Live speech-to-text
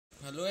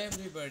Hello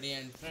everybody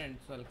and friends,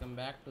 welcome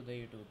back to the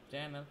YouTube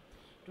channel.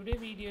 Today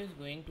video is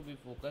going to be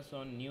focused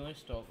on NIO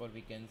stock, or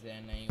we can say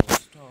NIO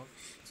stock.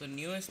 So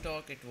NIO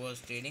stock, it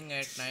was trading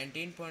at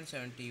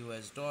 19.70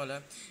 US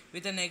dollar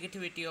with a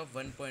negativity of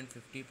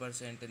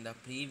 1.50% in the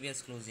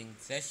previous closing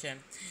session.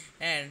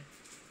 And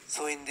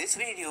so in this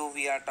video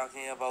we are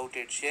talking about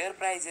its share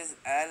prices,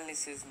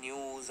 analysis,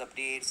 news,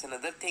 updates and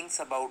other things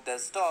about the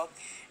stock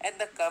and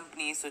the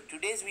company. So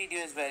today's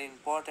video is very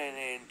important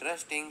and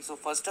interesting. So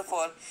first of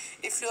all,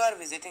 if you are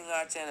visiting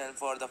our channel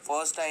for the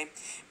first time,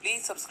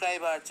 please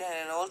subscribe our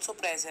channel and also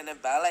press on a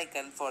bell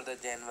icon for the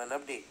genuine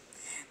update.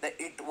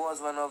 It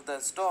was one of the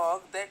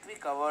stock that we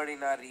covered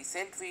in our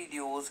recent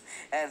videos,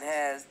 and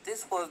as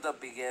this was the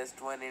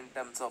biggest one in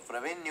terms of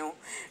revenue,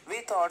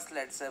 we thought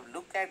let's have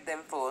look at them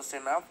first,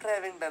 and after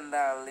having done the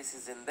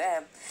analysis in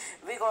them,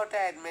 we got to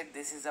admit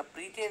this is a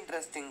pretty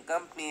interesting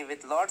company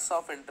with lots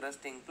of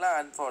interesting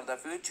plan for the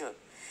future.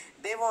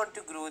 They want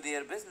to grow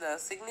their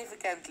business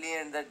significantly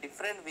and the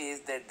different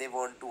ways that they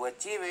want to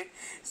achieve it.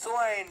 So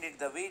I ended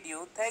the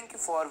video. Thank you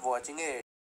for watching it.